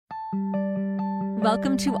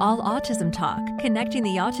Welcome to All Autism Talk, connecting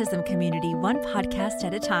the autism community one podcast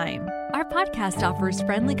at a time. Our podcast offers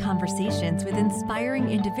friendly conversations with inspiring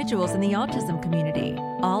individuals in the autism community.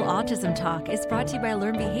 All Autism Talk is brought to you by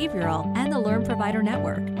Learn Behavioral and the Learn Provider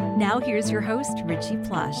Network. Now here's your host, Richie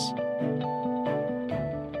Plush.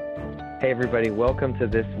 Hey everybody, welcome to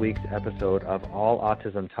this week's episode of All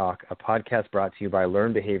Autism Talk, a podcast brought to you by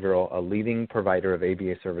Learn Behavioral, a leading provider of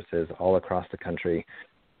ABA services all across the country.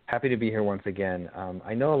 Happy to be here once again.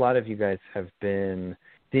 I know a lot of you guys have been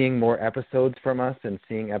seeing more episodes from us and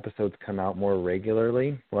seeing episodes come out more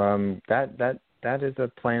regularly. That is a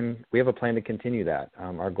plan. We have a plan to continue that.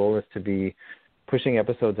 Our goal is to be pushing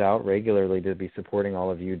episodes out regularly to be supporting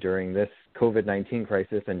all of you during this COVID-19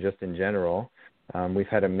 crisis and just in general. We've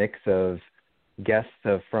had a mix of guests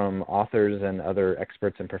from authors and other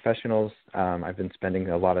experts and professionals. I've been spending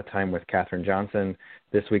a lot of time with Katherine Johnson.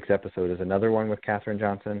 This week's episode is another one with Katherine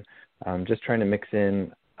Johnson. Just trying to mix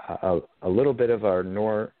in a little bit of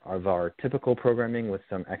our typical programming with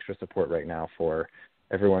some extra support right now for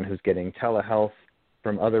everyone who's getting telehealth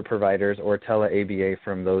from other providers or tele-ABA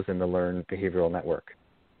from those in the Learn Behavioral Network.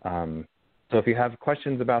 So if you have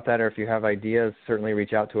questions about that or if you have ideas, certainly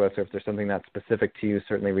reach out to us. Or if there's something that's specific to you,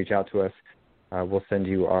 certainly reach out to us. We'll send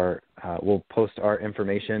you we'll post our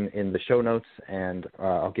information in the show notes, and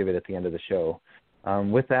I'll give it at the end of the show.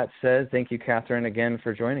 With that said, thank you, Katherine, again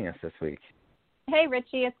for joining us this week. Hey,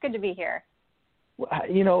 Richie, it's good to be here.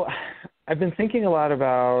 You know, I've been thinking a lot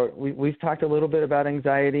about, we've talked a little bit about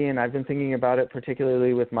anxiety, and I've been thinking about it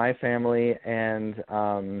particularly with my family and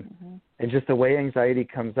just the way anxiety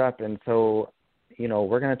comes up. And so, you know,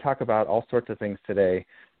 we're going to talk about all sorts of things today.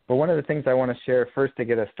 But one of the things I want to share first to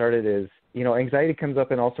get us started is, you know, anxiety comes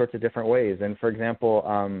up in all sorts of different ways. And for example,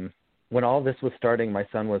 when all this was starting, my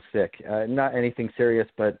son was sick. Not anything serious,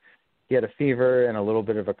 but he had a fever and a little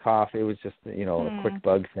bit of a cough. It was just, you know, a quick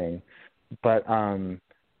bug thing. But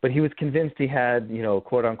he was convinced he had, you know,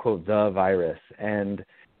 quote unquote, the virus. And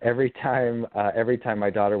every time my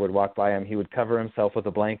daughter would walk by him, he would cover himself with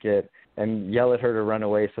a blanket and yell at her to run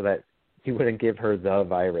away so that he wouldn't give her the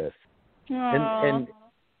virus. And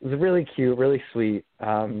it was really cute, really sweet.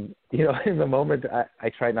 You know, in the moment, I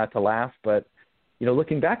tried not to laugh, but, you know,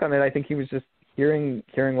 looking back on it, I think he was just hearing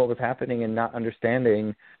what was happening and not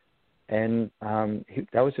understanding. And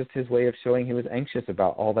that was just his way of showing he was anxious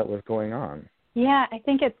about all that was going on. Yeah, I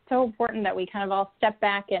think it's so important that we kind of all step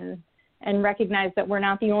back and recognize that we're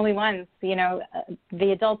not the only ones. You know,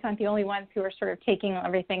 the adults aren't the only ones who are sort of taking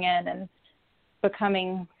everything in and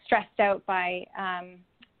becoming stressed out by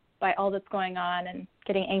all that's going on and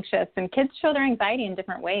getting anxious. And kids show their anxiety in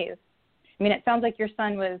different ways. I mean, it sounds like your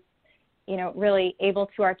son was, you know, really able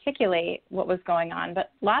to articulate what was going on,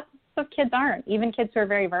 but lots of kids aren't, even kids who are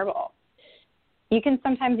very verbal. You can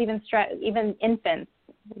sometimes even infants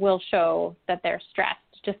will show that they're stressed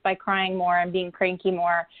just by crying more and being cranky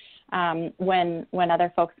more when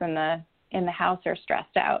other folks in the house are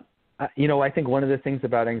stressed out. You know, I think one of the things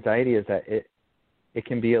about anxiety is that it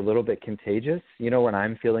can be a little bit contagious. You know, when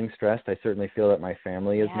I'm feeling stressed, I certainly feel that my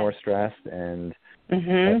family is more stressed. And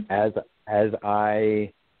as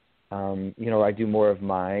I, you know, I do more of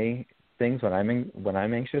my things when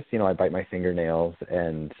I'm anxious. You know, I bite my fingernails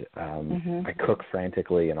and I cook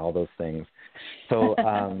frantically and all those things. So,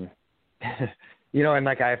 you know, and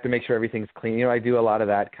like I have to make sure everything's clean. You know, I do a lot of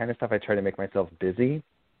that kind of stuff. I try to make myself busy,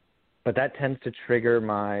 but that tends to trigger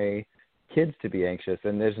my kids to be anxious.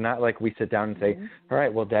 And there's not like we sit down and say, all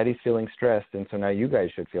right, well, Daddy's feeling stressed, and so now you guys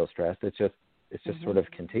should feel stressed. It's just sort of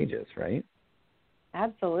contagious, right?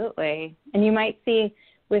 Absolutely. And you might see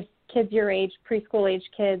with kids your age, preschool age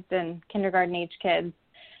kids and kindergarten age kids,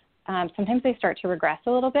 sometimes they start to regress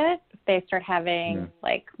a little bit. They start having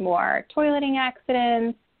like more toileting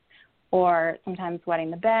accidents, or sometimes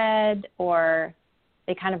wetting the bed, or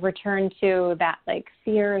they kind of return to that like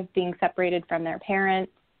fear of being separated from their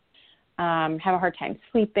parents, have a hard time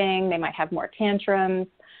sleeping. They might have more tantrums,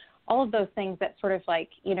 all of those things that sort of like,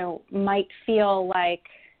 you know, might feel like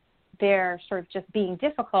they're sort of just being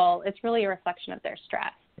difficult. It's really a reflection of their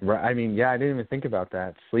stress. Right. I mean, yeah, I didn't even think about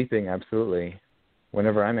that. Sleeping, absolutely.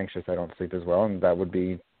 Whenever I'm anxious, I don't sleep as well, and that would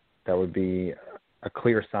be a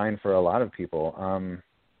clear sign for a lot of people.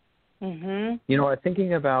 You know,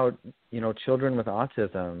 thinking about, you know, children with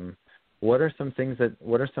autism, what are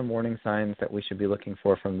some warning signs that we should be looking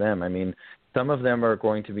for from them? I mean, some of them are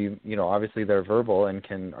going to be, you know, obviously they're verbal and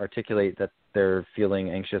can articulate that they're feeling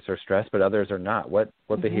anxious or stressed, but others are not. What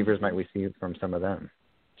behaviors might we see from some of them?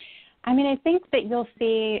 I mean, I think that you'll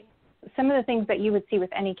see some of the things that you would see with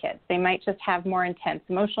any kids. They might just have more intense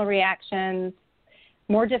emotional reactions,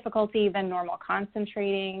 more difficulty than normal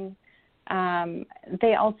concentrating.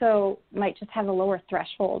 They also might just have a lower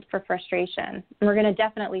threshold for frustration. And we're going to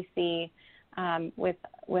definitely see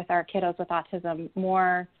with our kiddos with autism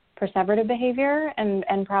more perseverative behavior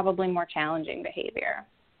and probably more challenging behavior.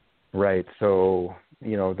 Right. So,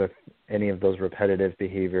 any of those repetitive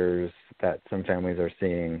behaviors that some families are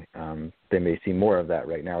seeing, they may see more of that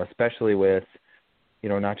right now, especially with,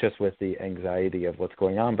 not just with the anxiety of what's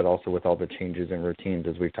going on, but also with all the changes in routines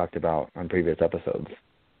as we've talked about on previous episodes.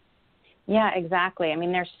 Yeah, exactly. I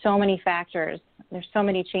mean, there's so many factors. There's so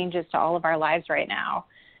many changes to all of our lives right now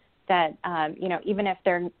that, even if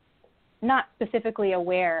they're not specifically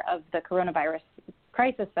aware of the coronavirus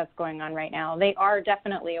crisis that's going on right now, they are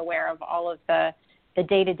definitely aware of all of the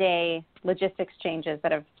day-to-day logistics changes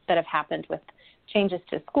that have happened with changes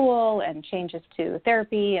to school and changes to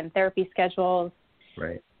therapy and therapy schedules.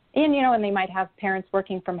 Right. And, and they might have parents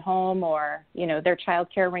working from home or, their child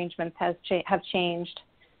care arrangements have changed.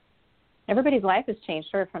 Everybody's life has changed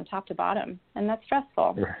sort of from top to bottom, and that's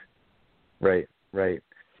stressful. Right.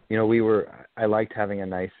 I liked having a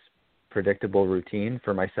nice, predictable routine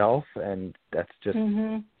for myself, and that's just,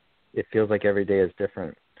 It feels like every day is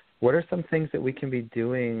different. What are some things that we can be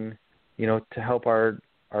doing, to help our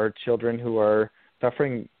children who are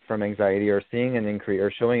suffering from anxiety or seeing an increase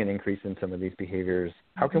or showing an increase in some of these behaviors?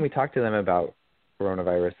 How can we talk to them about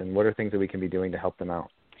coronavirus, and what are things that we can be doing to help them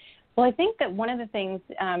out? Well, I think that one of the things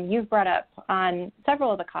you've brought up on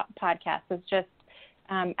several of the podcasts is just,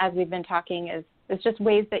 as we've been talking, is just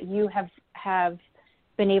ways that you have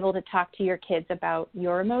been able to talk to your kids about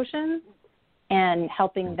your emotions and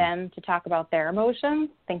helping them to talk about their emotions.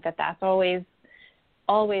 I think that that's always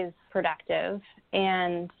productive.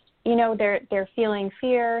 And, they're feeling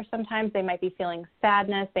fear. Sometimes they might be feeling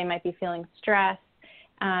sadness. They might be feeling stress.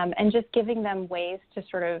 And just giving them ways to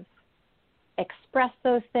sort of express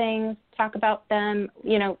those things, talk about them,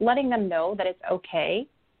 letting them know that it's okay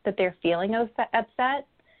that they're feeling upset,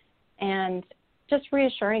 and just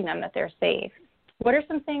reassuring them that they're safe. What are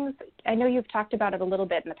some things, I know you've talked about it a little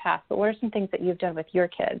bit in the past, but what are some things that you've done with your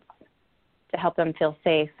kids to help them feel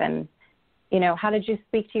safe? And, how did you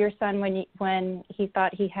speak to your son when he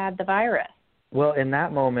thought he had the virus? Well, in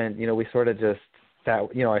that moment, we sort of just sat,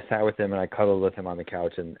 I sat with him and I cuddled with him on the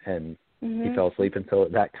couch and he fell asleep. And so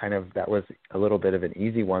that was a little bit of an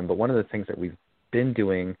easy one. But one of the things that we've been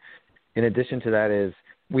doing in addition to that is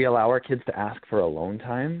we allow our kids to ask for alone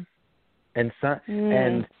time. And some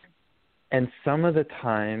of the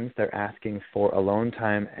times they're asking for alone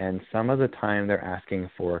time, and some of the time they're asking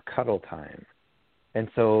for cuddle time. And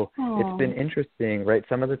so It's been interesting, right?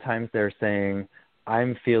 Some of the times they're saying,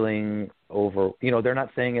 I'm feeling they're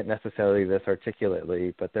not saying it necessarily this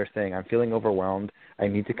articulately, but they're saying, I'm feeling overwhelmed. I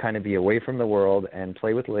need to kind of be away from the world and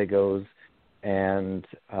play with Legos. And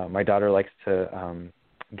my daughter likes to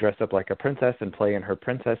dress up like a princess and play in her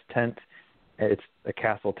princess tent. It's a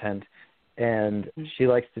castle tent. And she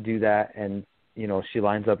likes to do that. And, she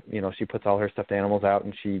lines up, she puts all her stuffed animals out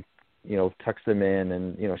and she, tucks them in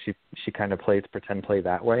and, she kind of plays pretend play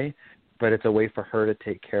that way. But it's a way for her to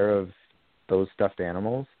take care of those stuffed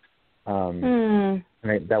animals.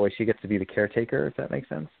 Right? That way she gets to be the caretaker, if that makes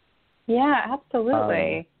sense. Yeah,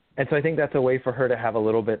 absolutely. And so I think that's a way for her to have a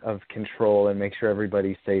little bit of control and make sure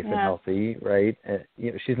everybody's safe and healthy, right? And,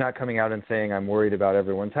 she's not coming out and saying, I'm worried about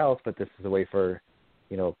everyone's health, but this is a way for,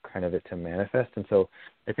 kind of it to manifest. And so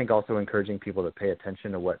I think also encouraging people to pay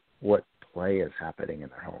attention to what play is happening in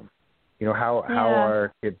their home. How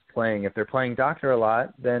are kids playing? If they're playing doctor a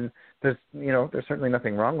lot, then there's certainly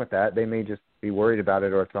nothing wrong with that. They may just be worried about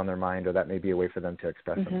it, or it's on their mind, or that may be a way for them to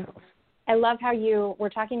express themselves. I love how you were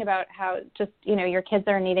talking about how just, your kids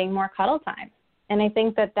are needing more cuddle time. And I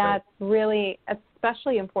think that that's really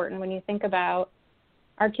especially important when you think about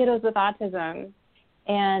our kiddos with autism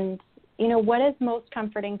and, what is most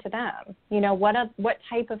comforting to them? What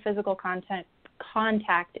type of physical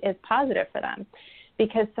contact is positive for them?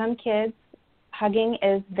 Because some kids, hugging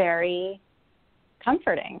is very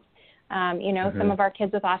comforting. Some of our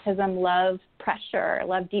kids with autism love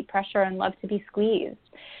deep pressure, and love to be squeezed.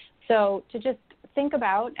 So to just think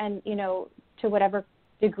about and, to whatever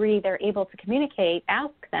degree they're able to communicate,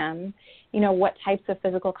 ask them, what types of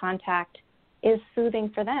physical contact is soothing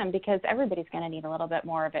for them, because everybody's going to need a little bit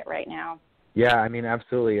more of it right now. Yeah, I mean,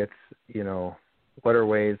 absolutely. It's, what are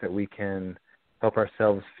ways that we can help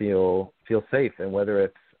ourselves feel safe, and whether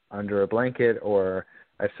it's under a blanket, or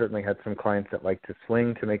I've certainly had some clients that like to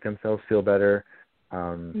swing to make themselves feel better.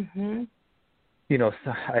 So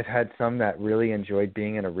I've had some that really enjoyed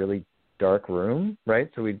being in a really dark room,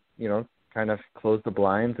 right? So we, kind of close the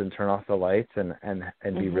blinds and turn off the lights and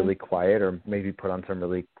be really quiet, or maybe put on some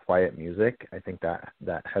really quiet music. I think that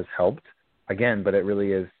has helped. Again, but it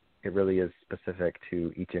really is specific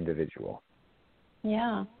to each individual.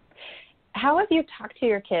 Yeah. How have you talked to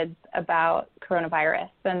your kids about coronavirus,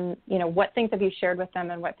 and what things have you shared with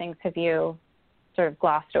them, and what things have you sort of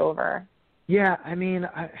glossed over? Yeah, I mean,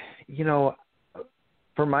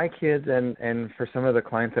 for my kids and for some of the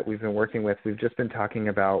clients that we've been working with, we've just been talking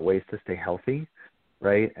about ways to stay healthy,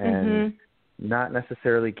 right? And not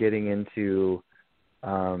necessarily getting into,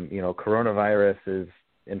 coronavirus is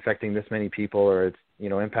infecting this many people, or it's,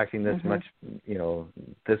 impacting this much,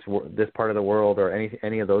 this part of the world, or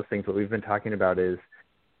any of those things. What we've been talking about is,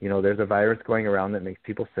 there's a virus going around that makes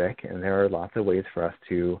people sick, and there are lots of ways for us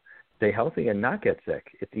to stay healthy and not get sick.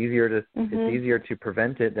 It's easier to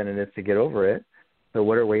prevent it than it is to get over it. So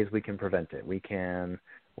what are ways we can prevent it? We can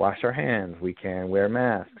wash our hands. We can wear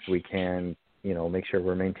masks. We can, make sure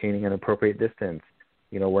we're maintaining an appropriate distance.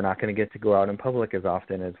 We're not going to get to go out in public as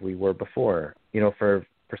often as we were before. For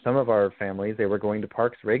some of our families, they were going to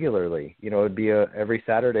parks regularly. It would be every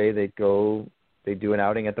Saturday they'd do an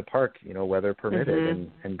outing at the park, weather permitted,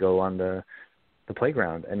 and go on the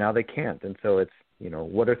playground. And now they can't. And so it's,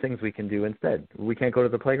 what are things we can do instead? We can't go to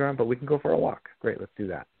the playground, but we can go for a walk. Great, let's do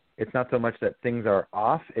that. It's not so much that things are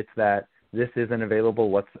off, it's that this isn't available.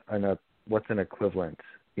 What's an equivalent,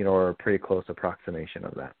 or a pretty close approximation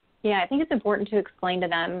of that? Yeah, I think it's important to explain to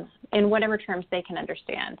them in whatever terms they can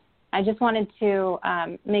understand. I just wanted to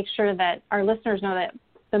make sure that our listeners know that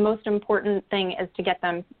the most important thing is to get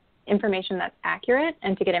them information that's accurate,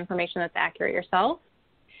 and to get information that's accurate yourself.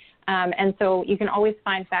 And so you can always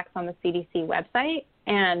find facts on the CDC website,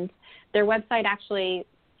 and their website actually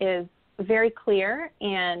is very clear,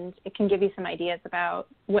 and it can give you some ideas about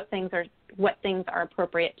what things are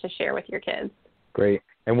appropriate to share with your kids. Great.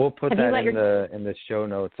 And we'll put that in the show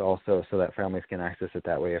notes also, so that families can access it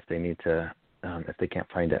that way if they need to, if they can't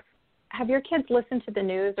find it. Have your kids listened to the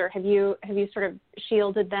news, or have you sort of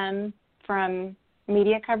shielded them from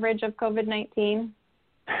media coverage of COVID-19?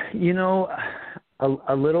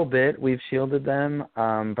 A little bit. We've shielded them,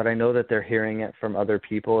 but I know that they're hearing it from other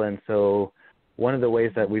people, and so one of the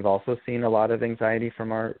ways that we've also seen a lot of anxiety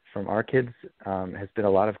from our kids has been a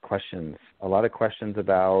lot of questions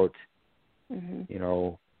about,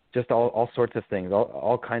 just all sorts of things,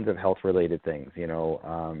 all kinds of health-related things.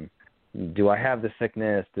 Do I have the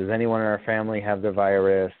sickness? Does anyone in our family have the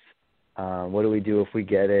virus? What do we do if we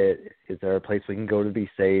get it? Is there a place we can go to be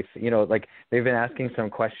safe? They've been asking some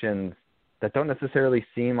questions that don't necessarily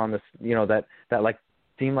seem on this, that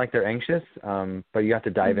seem like they're anxious, but you have to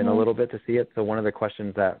dive in a little bit to see it. So one of the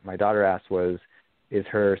questions that my daughter asked was, is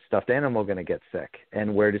her stuffed animal going to get sick?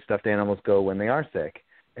 And where do stuffed animals go when they are sick?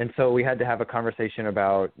 And so we had to have a conversation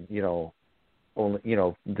about, this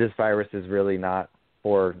virus is really not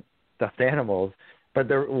for stuffed animals. But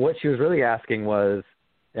what she was really asking was,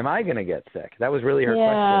 am I going to get sick? That was really her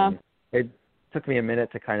question. It took me a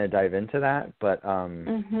minute to kind of dive into that, but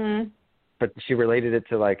she related it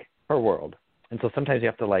to her world. And so sometimes you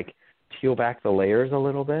have to peel back the layers a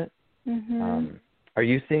little bit. Are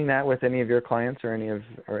you seeing that with any of your clients or any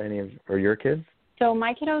of your kids? So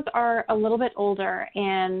my kiddos are a little bit older,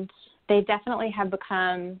 and they definitely have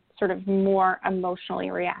become sort of more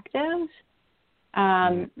emotionally reactive.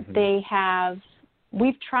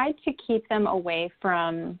 We've tried to keep them away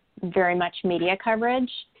from very much media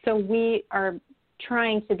coverage. So we are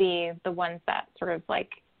trying to be the ones that sort of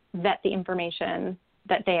vet the information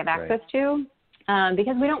that they have access to,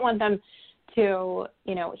 because we don't want them to,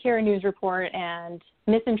 hear a news report and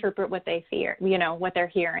misinterpret what they fear, what they're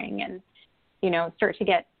hearing, and, start to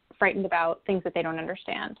get frightened about things that they don't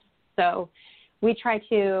understand. So we try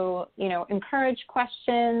to, encourage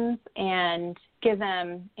questions and give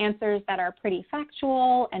them answers that are pretty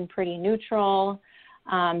factual and pretty neutral,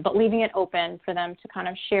 but leaving it open for them to kind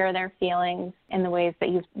of share their feelings in the ways that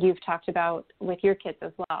you've talked about with your kids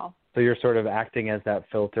as well. So you're sort of acting as that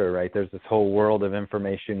filter, right? There's this whole world of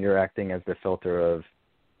information. You're acting as the filter of,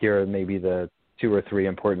 here are maybe the 2 or 3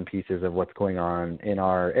 important pieces of what's going on in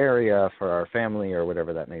our area for our family or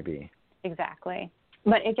whatever that may be. Exactly.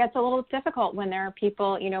 But it gets a little difficult when there are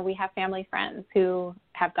people, we have family friends who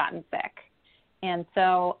have gotten sick. And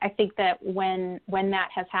so I think that when that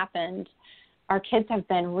has happened, our kids have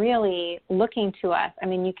been really looking to us. I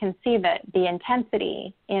mean, you can see that the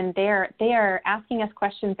intensity in they are asking us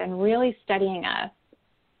questions and really studying us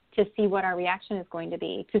to see what our reaction is going to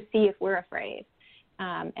be, to see if we're afraid,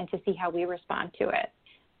 and to see how we respond to it.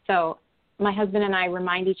 So my husband and I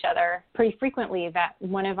remind each other pretty frequently that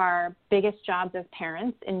one of our biggest jobs as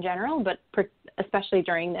parents in general, but especially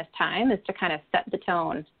during this time, is to kind of set the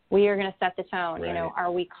tone. We are going to set the tone. Right. You know,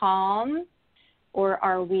 are we calm or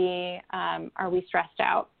are we stressed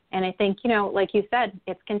out? And I think, you know, like you said,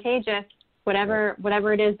 it's contagious. Whatever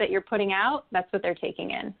it is that you're putting out, that's what they're taking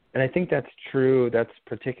in. And I think that's true. That's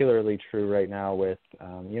particularly true right now with,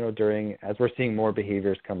 you know, as we're seeing more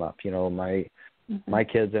behaviors come up. You know, my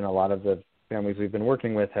kids and a lot of the families we've been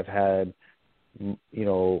working with have had, you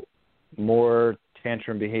know, more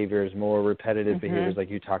tantrum behaviors, more repetitive behaviors, like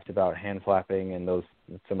you talked about, hand flapping and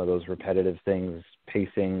some of those repetitive things,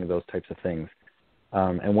 pacing, those types of things.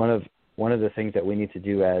 And one of the things that we need to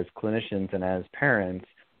do as clinicians and as parents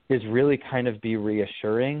is really kind of be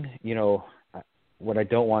reassuring. You know, what I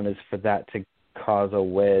don't want is for that to drive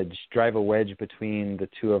a wedge between the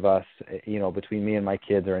two of us, you know, between me and my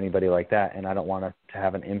kids or anybody like that. And I don't want it to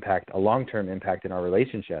have a long-term impact in our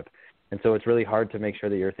relationship. And so it's really hard to make sure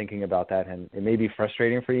that you're thinking about that. And it may be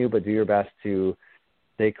frustrating for you, but do your best to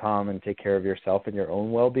stay calm and take care of yourself and your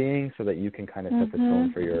own well-being so that you can kind of set the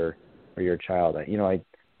tone for your child. You know,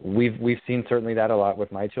 we've seen certainly that a lot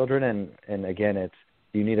with my children. And again, it's,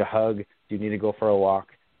 do you need a hug? Do you need to go for a walk?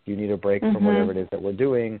 Do you need a break from whatever it is that we're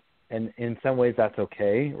doing? And in some ways that's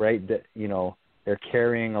okay, right? That, you know, they're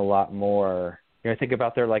carrying a lot more. You know, I think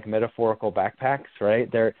about their like metaphorical backpacks,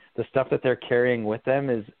 right? The stuff that they're carrying with them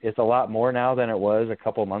is a lot more now than it was a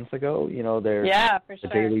couple months ago. You know, for sure. The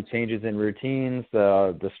daily changes in routines,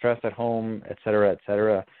 the stress at home, et cetera, et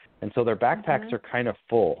cetera. And so their backpacks are kind of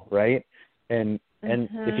full, right? And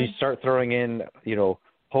if you start throwing in, you know,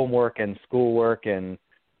 homework and schoolwork and,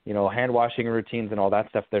 you know, hand washing routines and all that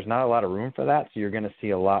stuff, there's not a lot of room for that. So you're going to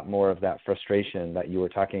see a lot more of that frustration that you were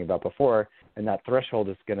talking about before. And that threshold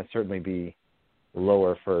is going to certainly be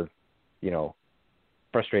lower for, you know,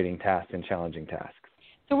 frustrating tasks and challenging tasks.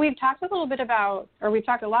 So we've talked a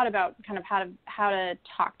lot about kind of how to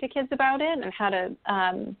talk to kids about it and how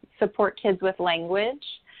to support kids with language.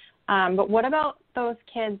 But what about those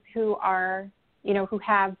kids who are, you know, who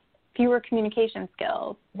have fewer communication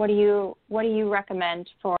skills? What do you recommend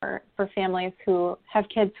for families who have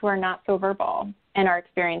kids who are not so verbal and are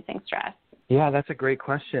experiencing stress? Yeah, that's a great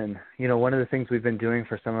question. You know, one of the things we've been doing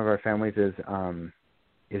for some of our families is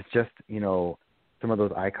just, you know, some of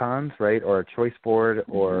those icons, right, or a choice board,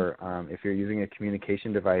 or if you're using a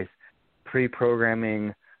communication device,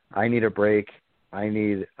 pre-programming, I need a break, I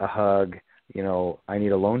need a hug, you know, I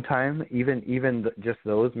need alone time. Even just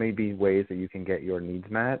those may be ways that you can get your needs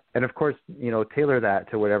met. And of course, you know, tailor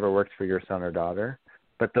that to whatever works for your son or daughter.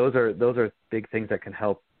 But those are big things that can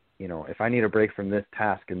help. You know, if I need a break from this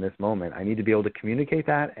task in this moment, I need to be able to communicate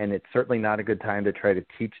that. And it's certainly not a good time to try to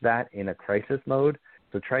teach that in a crisis mode.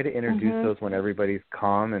 So try to introduce those when everybody's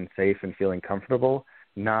calm and safe and feeling comfortable,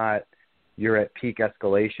 not you're at peak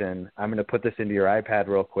escalation. I'm going to put this into your iPad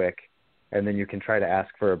real quick, and then you can try to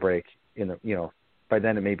ask for a break. You know, by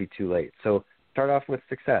then it may be too late. So start off with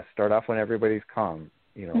success. Start off when everybody's calm.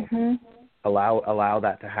 You know, allow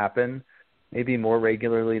that to happen. Maybe more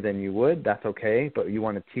regularly than you would. That's okay, but you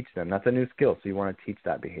want to teach them. That's a new skill, so you want to teach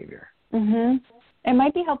that behavior. It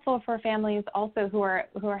might be helpful for families also who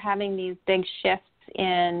are having these big shifts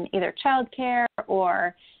in either childcare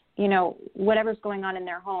or, you know, whatever's going on in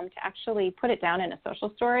their home, to actually put it down in a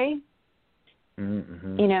social story.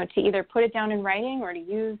 You know, to either put it down in writing or to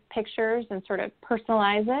use pictures and sort of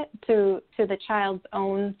personalize it to the child's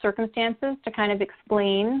own circumstances to kind of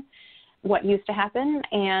explain what used to happen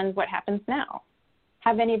and what happens now.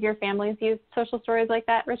 Have any of your families used social stories like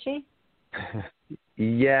that, Richie?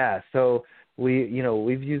 Yeah, so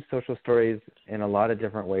we've used social stories in a lot of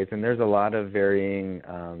different ways, and there's a lot of varying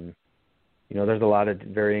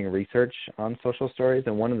research on social stories.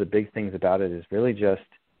 And one of the big things about it is really just,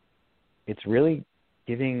 it's really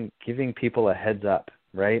giving people a heads up,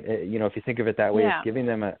 right? You know, if you think of it that way, it's giving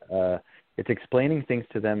them it's explaining things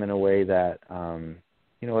to them in a way that,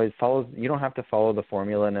 you know, it follows. You don't have to follow the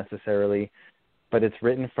formula necessarily, but it's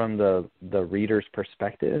written from the reader's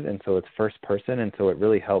perspective, and so it's first person, and so it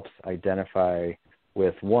really helps identify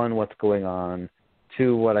with, one, what's going on,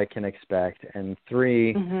 two, what I can expect, and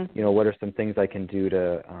three, you know, what are some things I can do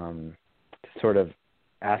to sort of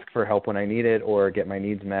ask for help when I need it, or get my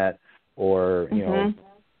needs met, or, you know,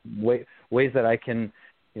 ways that I can,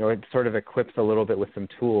 you know, it sort of equips a little bit with some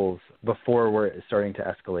tools before we're starting to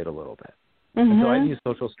escalate a little bit. And so I've used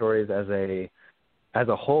social stories as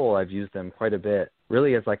a whole. I've used them quite a bit,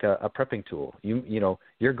 really as like a prepping tool. You know,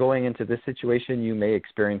 you're going into this situation, you may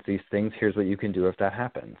experience these things. Here's what you can do if that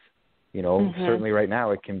happens. You know, certainly right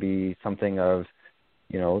now it can be something of,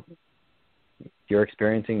 you know, you're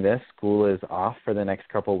experiencing this, school is off for the next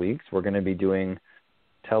couple of weeks. We're going to be doing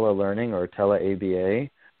tele-learning or tele-ABA.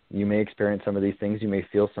 You may experience some of these things. You may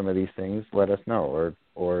feel some of these things. Let us know,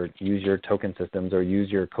 or use your token systems or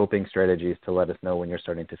use your coping strategies to let us know when you're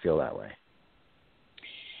starting to feel that way.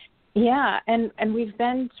 Yeah, and we've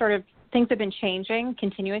been things have been changing,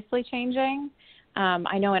 continuously changing.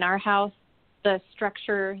 I know in our house, the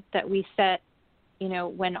structure that we set,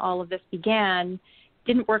 when all of this began,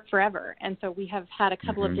 didn't work forever. And so we have had a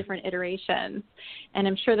couple of different iterations, and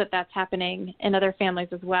I'm sure that that's happening in other families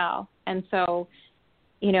as well. And so,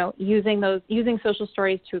 using social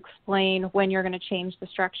stories to explain when you're going to change the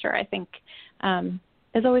structure, I think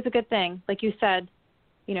is always a good thing. Like you said,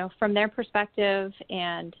 from their perspective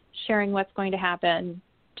and sharing what's going to happen,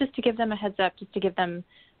 just to give them a heads up, just to give them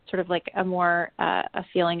sort of like a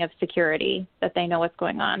feeling of security that they know what's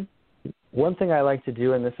going on. One thing I like to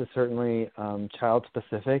do, and this is certainly child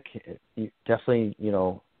specific, definitely,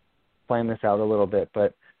 plan this out a little bit,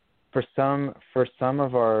 but for some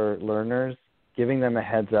of our learners, giving them a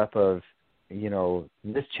heads up of,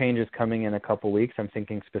 this change is coming in a couple weeks. I'm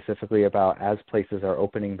thinking specifically about as places are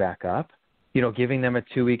opening back up, giving them a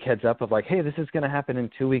 2-week heads up of like, hey, this is going to happen in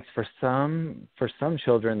 2 weeks. For some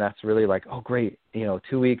children, that's really like, oh, great, 2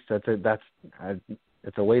 weeks.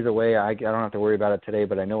 It's a ways away. I don't have to worry about it today,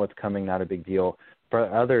 but I know it's coming. Not a big deal.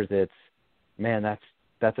 For others, it's, man,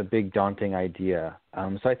 that's a big daunting idea.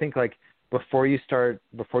 So I think like before you start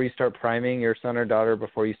priming your son or daughter,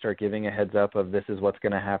 before you start giving a heads up of this is what's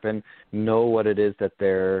going to happen, know what it is that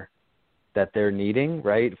they're needing.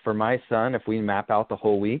 Right. For my son, if we map out the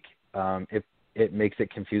whole week, it makes it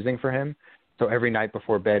confusing for him. So every night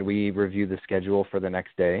before bed, we review the schedule for the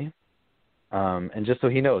next day. And just so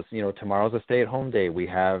he knows, tomorrow's a stay-at-home day. We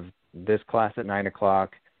have this class at 9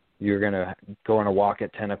 o'clock. You're going to go on a walk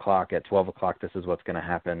at 10 o'clock. At 12 o'clock, this is what's going to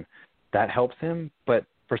happen. That helps him. But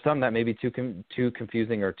for some, that may be too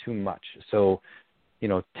confusing or too much. So,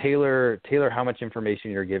 tailor how much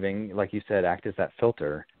information you're giving. Like you said, act as that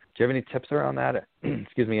filter. Do you have any tips around that?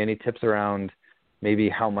 Excuse me, any tips around maybe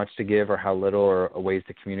how much to give or how little, or ways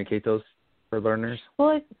to communicate those for learners?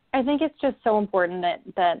 Well, I think it's just so important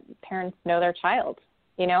that parents know their child.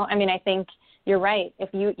 I think you're right.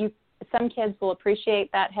 If some kids will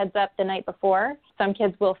appreciate that heads up the night before. Some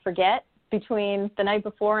kids will forget between the night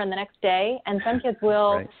before and the next day, and some kids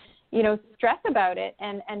will, right, stress about it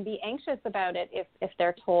and be anxious about it if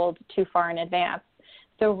they're told too far in advance.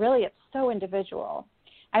 So really, it's so individual.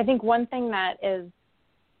 I think one thing that is,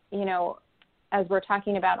 as we're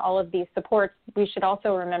talking about all of these supports, we should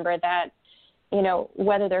also remember that,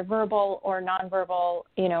 whether they're verbal or nonverbal,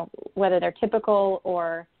 whether they're typical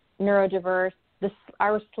or neurodiverse,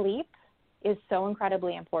 our sleep is so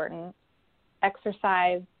incredibly important.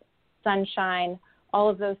 Exercise, sunshine, all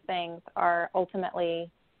of those things are ultimately,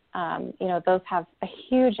 those have a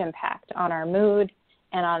huge impact on our mood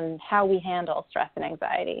and on how we handle stress and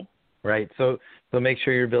anxiety. Right. So make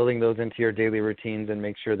sure you're building those into your daily routines, and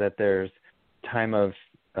make sure that there's time of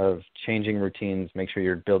changing routines. Make sure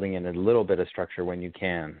you're building in a little bit of structure when you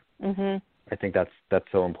can. Mm-hmm. I think that's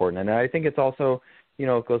so important. And I think it's also,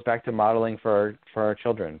 it goes back to modeling for our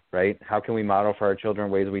children, right? How can we model for our children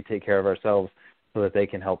ways we take care of ourselves so that they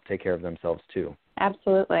can help take care of themselves too?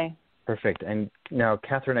 Absolutely. Perfect. And now,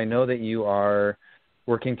 Catherine, I know that you are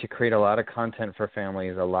working to create a lot of content for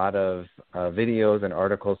families, a lot of videos and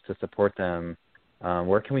articles to support them.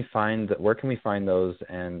 Where can we find those?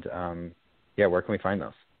 And where can we find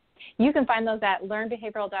those? You can find those at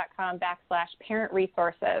learnbehavioral.com/parent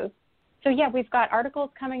resources. So we've got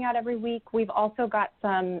articles coming out every week. We've also got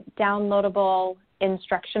some downloadable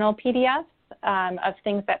instructional PDFs of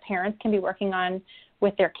things that parents can be working on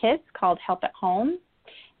with their kids called Help at Home.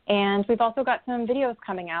 And we've also got some videos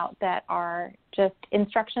coming out that are just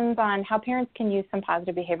instructions on how parents can use some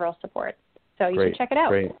positive behavioral supports. So you should check it out.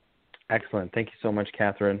 Great. Excellent. Thank you so much,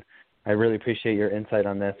 Catherine. I really appreciate your insight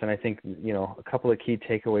on this. And I think, a couple of key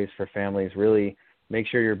takeaways for families: really make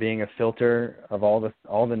sure you're being a filter of all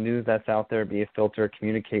the news that's out there. Be a filter,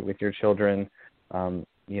 communicate with your children,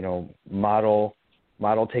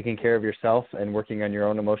 model taking care of yourself and working on your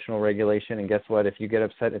own emotional regulation. And guess what? If you get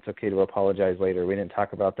upset, it's okay to apologize later. We didn't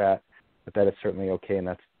talk about that, but that is certainly okay. And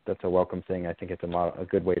that's a welcome thing. I think it's a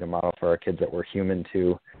good way to model for our kids that we're human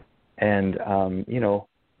too. And,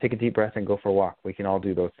 take a deep breath and go for a walk. We can all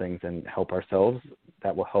do those things and help ourselves.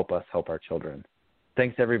 That will help us help our children.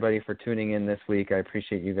 Thanks, everybody, for tuning in this week. I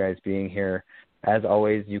appreciate you guys being here. As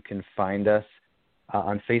always, you can find us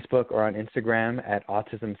on Facebook or on Instagram at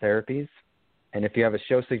Autism Therapies. And if you have a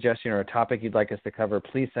show suggestion or a topic you'd like us to cover,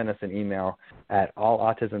 please send us an email at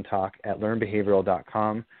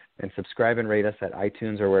allautismtalk@learnbehavioral.com. and subscribe and rate us at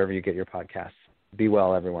iTunes or wherever you get your podcasts. Be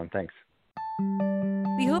well, everyone. Thanks.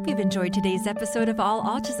 We hope you've enjoyed today's episode of All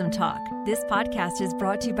Autism Talk. This podcast is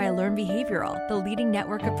brought to you by Learn Behavioral, the leading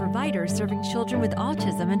network of providers serving children with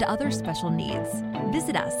autism and other special needs.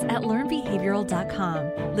 Visit us at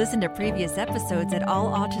learnbehavioral.com. Listen to previous episodes at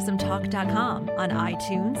allautismtalk.com, on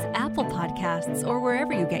iTunes, Apple Podcasts, or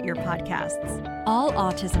wherever you get your podcasts. All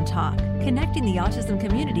Autism Talk, connecting the autism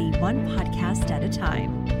community one podcast at a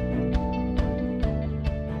time.